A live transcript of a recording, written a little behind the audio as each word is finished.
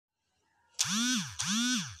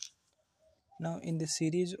Now, in the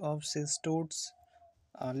series of Cestodes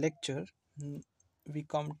lecture, we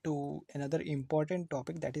come to another important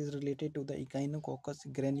topic that is related to the Echinococcus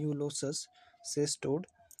granulosus cestode,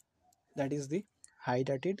 that is the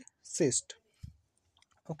hydatid cyst.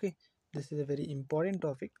 Okay, this is a very important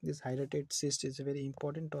topic. This hydatid cyst is a very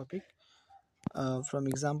important topic. From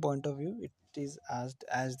exam point of view, it is asked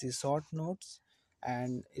as the short notes,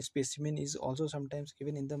 and a specimen is also sometimes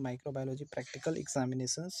given in the microbiology practical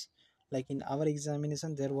examinations. Like in our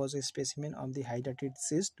examination, there was a specimen of the hydatid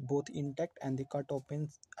cyst, both intact and the cut open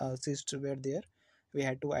cysts were there. We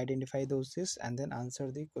had to identify those cysts and then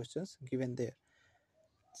answer the questions given there.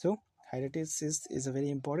 So hydatid cyst is a very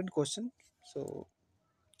important question. So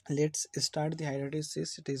let's start the hydatid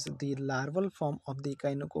cyst. It is the larval form of the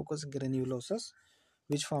Echinococcus granulosus,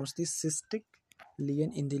 which forms the cystic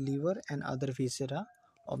lesion in the liver and other viscera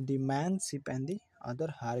of the man, sheep, and the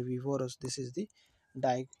other herbivores. This is the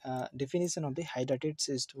definition of the hydatid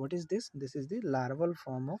cyst. What is this? This is the larval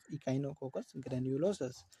form of Echinococcus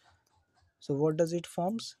granulosus. So what does it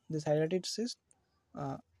forms? This hydatid cyst?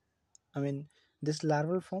 Uh, I mean, this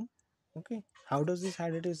larval form. Okay, how does this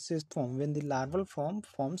hydatid cyst form? When the larval form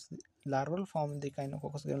the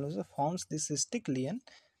Echinococcus granulosa forms the cystic lesion,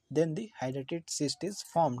 then the hydatid cyst is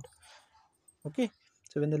formed. Okay,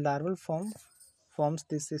 so when the larval forms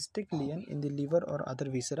the cystic lesion in the liver or other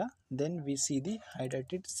viscera, then we see the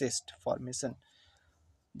hydatid cyst formation.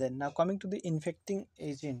 Then now coming to the infecting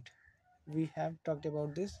agent, we have talked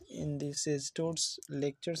about this in the Cestodes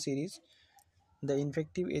lecture series. The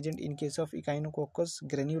infective agent in case of Echinococcus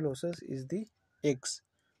granulosus is the eggs.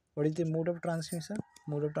 What is the mode of transmission?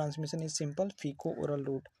 Mode of transmission is simple, fecal-oral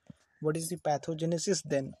route. What is the pathogenesis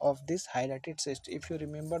then of this hydatid cyst? If you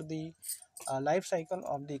remember the life cycle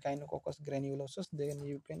of the Echinococcus granulosus, then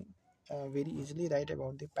you can very easily write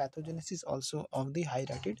about the pathogenesis also of the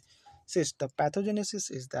hydatid cyst. The pathogenesis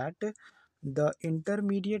is that the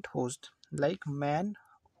intermediate host like man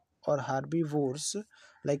or herbivores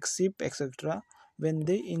like sheep, etc., when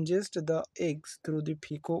they ingest the eggs through the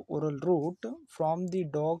fecal-oral route from the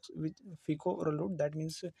dogs with fecal-oral route, that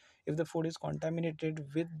means if the food is contaminated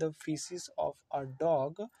with the feces of a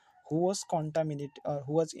dog who was contaminated or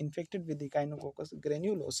who was infected with the Echinococcus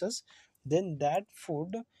granulosus, then that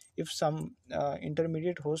food, if some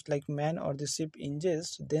intermediate host like man or the sheep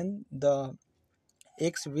ingest, then the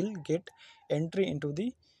eggs will get entry into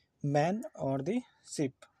the man or the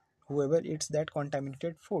sheep, whoever eats that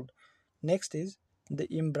contaminated food. Next is the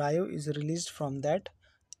embryo is released from that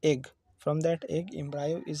egg. From that egg,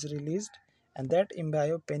 embryo is released, and that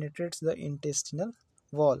embryo penetrates the intestinal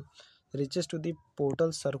wall, reaches to the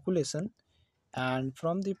portal circulation, and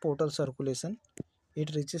from the portal circulation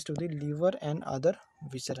it reaches to the liver and other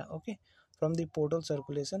viscera. Okay, from the portal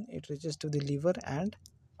circulation it reaches to the liver and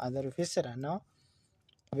other viscera. Now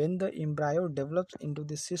when the embryo develops into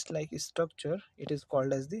the cyst-like structure, it is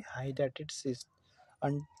called as the hydatid cyst.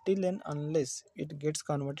 Until and unless it gets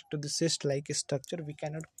converted to the cyst-like structure, we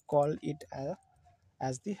cannot call it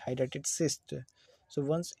as the hydatid cyst. So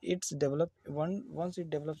once it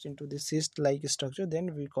develops into the cyst-like structure,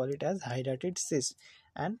 then we call it as hydatid cyst.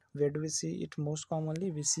 And where do we see it most commonly?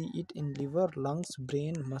 We see it in liver, lungs,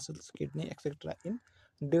 brain, muscles, kidney, etc. In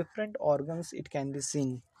different organs it can be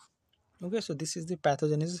seen. Okay, so this is the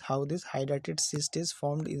pathogenesis, how this hydatid cyst is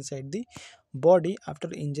formed inside the body after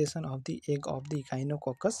ingestion of the egg of the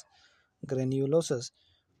Echinococcus granulosus.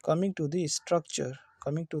 Coming to the structure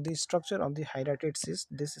of the hydatid cyst,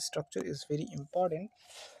 this structure is very important.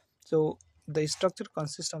 So the structure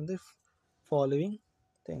consists of the following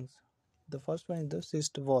things. The first one is the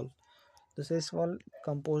cyst wall. The cyst wall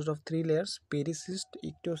composed of three layers: pericyst,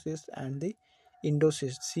 ectocyst, and the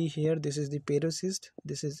endocyst. See here, this is the pericyst,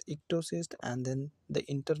 this is ectocyst, and then the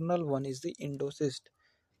internal one is the endocyst.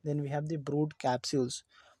 Then we have the brood capsules.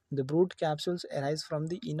 The brood capsules arise from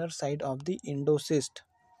the inner side of the endocyst,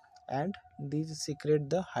 and these secrete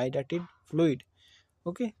the hydatid fluid.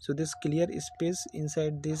 Okay, so this clear space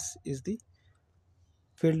inside this is the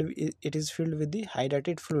it is filled with the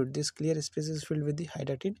hydatid fluid. This clear space is filled with the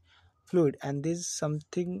hydatid fluid, and this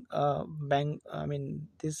something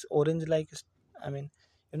this orange like, I mean,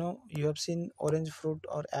 you have seen orange fruit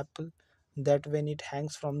or apple, that when it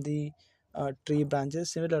hangs from the tree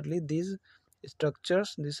branches, similarly these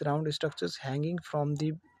structures, these round structures hanging from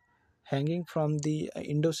the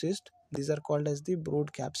endocyst, these are called as the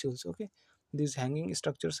brood capsules. Okay, these hanging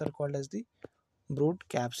structures are called as the brood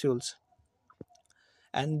capsules,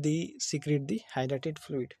 and they secrete the hydrated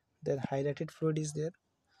fluid. The hydrated fluid is there.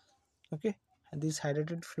 Okay, and this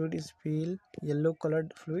hydrated fluid is pale yellow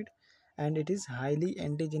colored fluid, and it is highly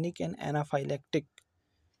antigenic and anaphylactic.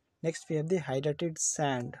 Next we have the hydatid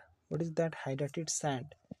sand. What is that hydatid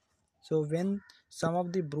sand? So when some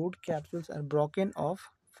of the brood capsules are broken off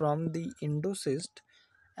from the endocyst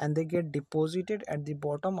and they get deposited at the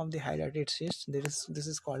bottom of the hydatid cyst, this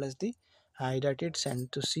is called as the hydatid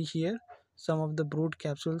sand. To see here, some of the brood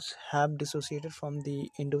capsules have dissociated from the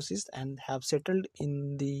endocyst and have settled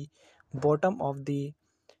in the bottom of the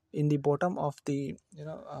of the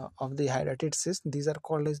hydatid cyst. These are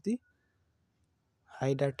called as the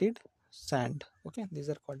hydatid sand. Okay, these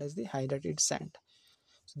are called as the hydatid sand.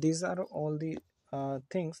 So these are all the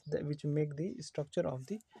things that which make the structure of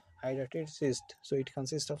the hydatid cyst. So it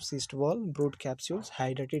consists of cyst wall, brood capsules,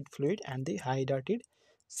 hydatid fluid, and the hydatid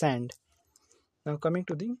sand. Now coming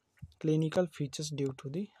to the clinical features due to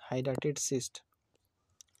the hydatid cyst.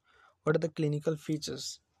 What are the clinical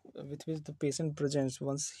features with which the patient presents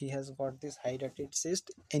once he has got this hydatid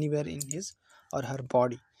cyst anywhere in his or her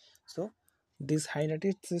body? So this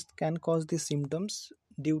hydatid cyst can cause the symptoms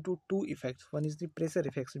due to two effects. One is the pressure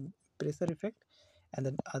effect, and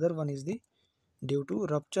the other one is the due to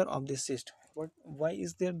rupture of the cyst. Why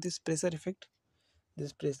is there this pressure effect?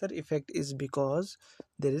 This pressure effect is because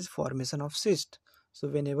there is formation of cyst. So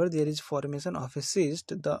whenever there is formation of a cyst,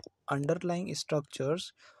 the underlying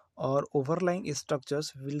structures or overlying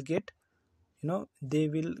structures will get, they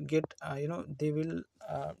will get, they will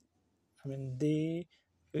I mean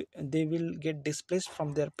they will get displaced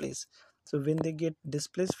from their place. So when they get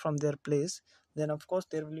displaced from their place, then of course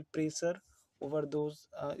there will be pressure over those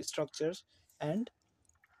structures, and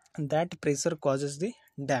that pressure causes the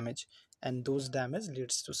damage, and those damage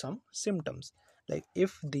leads to some symptoms. Like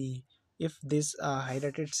if this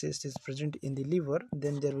hydatid cyst is present in the liver,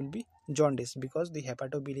 then there will be jaundice because the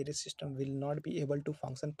hepatobiliary system will not be able to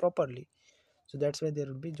function properly. So that's why there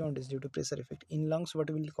will be jaundice due to pressure effect. In lungs, what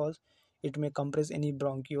will cause? It may compress any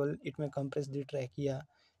bronchiole, it may compress the trachea,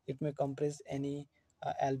 it may compress any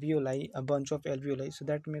alveoli, a bunch of alveoli, so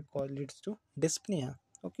that may cause leads to dyspnea.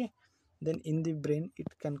 Okay, then in the brain it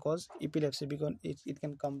can cause epilepsy because it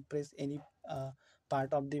can compress any uh,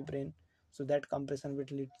 part of the brain, so that compression will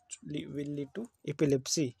lead to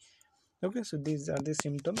epilepsy. Okay, so these are the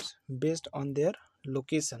symptoms based on their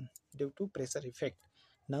location due to pressure effect.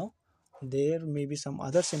 Now there may be some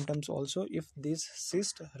other symptoms also if this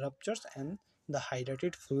cyst ruptures and the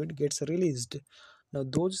hydrated fluid gets released. Now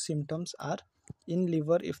those symptoms are in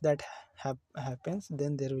liver. If that happens,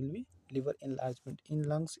 then there will be liver enlargement. In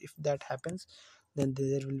lungs, if that happens, then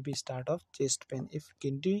there will be start of chest pain. If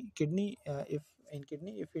kidney,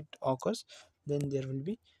 if it occurs, then there will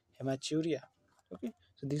be hematuria. Okay,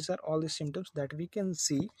 so these are all the symptoms that we can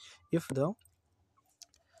see if the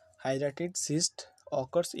hydatid cyst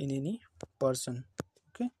occurs in any person.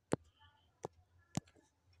 Okay,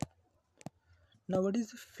 now what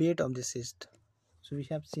is the fate of the cyst? So we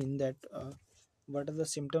have seen that what are the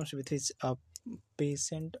symptoms with which a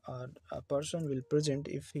patient or a person will present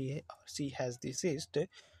if he or she has the cyst.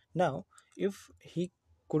 Now if he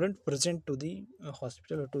couldn't present to the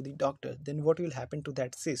hospital or to the doctor, then what will happen to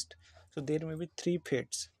that cyst? So there may be three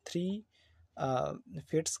fates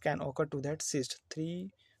can occur to that cyst.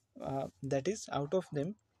 Three, that is, out of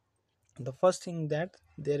them, the first thing that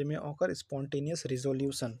there may occur is spontaneous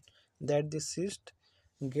resolution, that the cyst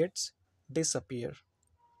gets disappeared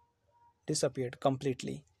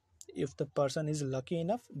completely. If the person is lucky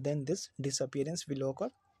enough, then this disappearance will occur.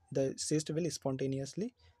 The cyst will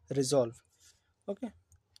spontaneously resolve. Okay.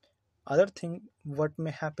 Other thing what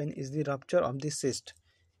may happen is the rupture of the cyst.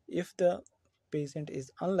 If the patient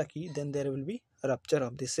is unlucky, then there will be rupture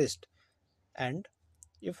of the cyst. And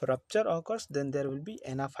if rupture occurs, then there will be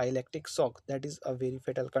anaphylactic shock. That is a very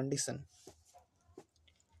fatal condition.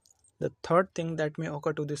 The third thing that may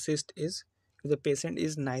occur to the cyst is if the patient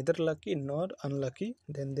is neither lucky nor unlucky,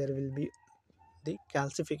 then there will be the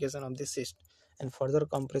calcification of the cyst and further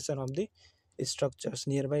compression of the structures,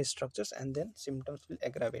 nearby structures, and then symptoms will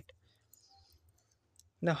aggravate.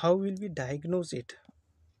 Now, how will we diagnose it?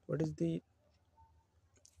 What is the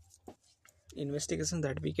investigation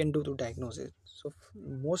that we can do to diagnose it? So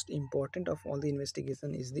most important of all the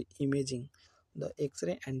investigation is the imaging, the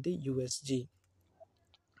X-ray and the USG.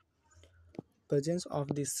 Presence of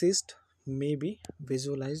the cyst may be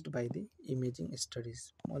visualized by the imaging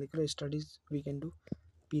studies. Molecular studies we can do.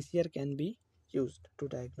 PCR can be used to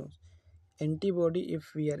diagnose. Antibody,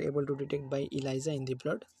 if we are able to detect by ELISA in the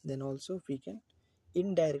blood, then also we can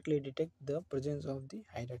indirectly detect the presence of the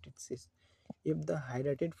hydatid cyst. If the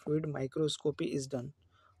hydatid fluid microscopy is done,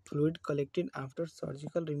 fluid collected after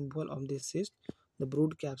surgical removal of the cyst, the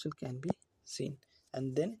brood capsule can be seen,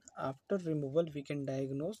 and then after removal we can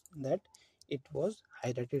diagnose that it was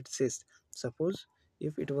hydatid cyst. Suppose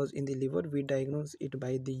If it was in the liver, we diagnose it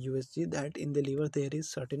by the USG that in the liver there is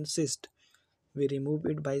certain cyst. We remove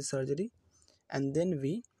it by surgery, and then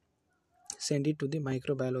we send it to the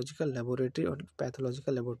microbiological laboratory or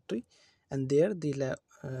pathological laboratory, and there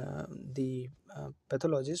the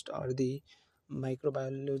pathologist or the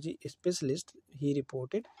microbiology specialist, he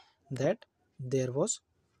reported that there was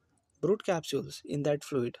brood capsules in that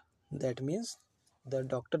fluid. That means the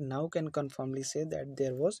doctor now can confirmly say that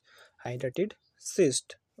there was hydatid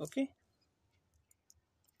cyst. Okay.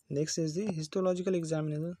 Next is the histological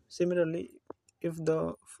examination. Similarly, if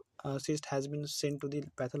the cyst has been sent to the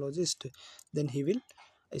pathologist, then he will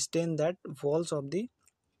stain that walls of the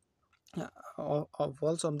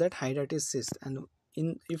walls of that hydatid cyst, and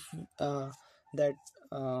in if that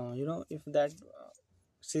if that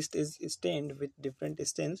cyst is stained with different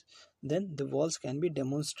stains, then the walls can be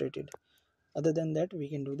demonstrated. Other than that, we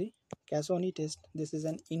can do the Cassoni test. This is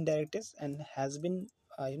an indirect test and has been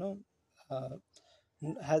uh,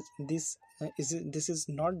 has this is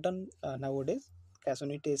not done nowadays.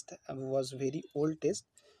 Cassoni test was very old test,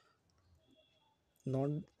 not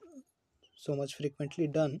so much frequently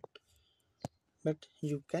done, but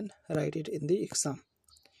you can write it in the exam.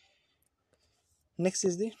 Next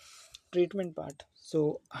is the treatment part.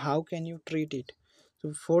 So how can you treat it?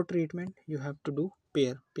 So for treatment, you have to do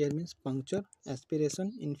pair means puncture,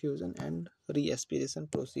 aspiration, infusion, and re-aspiration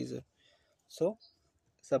procedure. So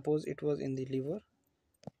suppose it was in the liver,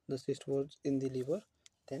 the cyst was in the liver,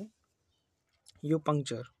 then you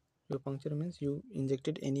puncture means you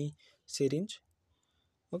injected any syringe.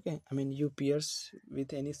 Okay, I mean you pierce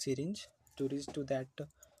with any syringe to reach to that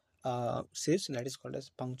cyst, that is called as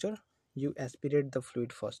puncture. You aspirate the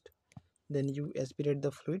fluid first, then you aspirate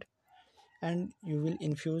the fluid, and you will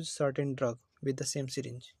infuse certain drug with the same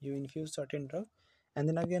syringe. You infuse certain drug and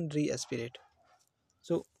then again re-aspirate.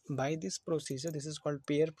 So by this procedure, this is called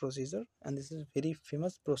pair procedure, and this is very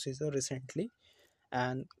famous procedure recently,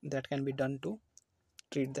 and that can be done to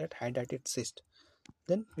treat that hydatid cyst.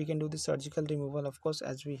 Then we can do the surgical removal, of course,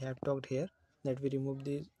 as we have talked here, that we remove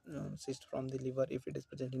the cyst from the liver. If it is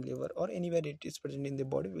present in liver or anywhere it is present in the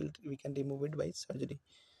body, we can remove it by surgery.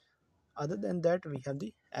 Other than that, we have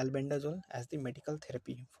the albendazole as the medical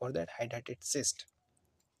therapy for that hydatid cyst.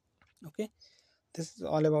 Okay, this is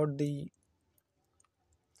all about the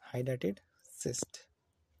hydatid cyst.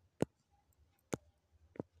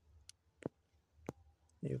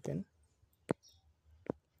 You can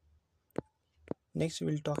next we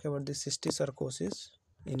will talk about the cysticercosis,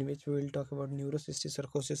 in which we will talk about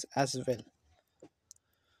neurocysticercosis as well.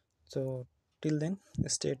 So till then,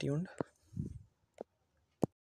 stay tuned.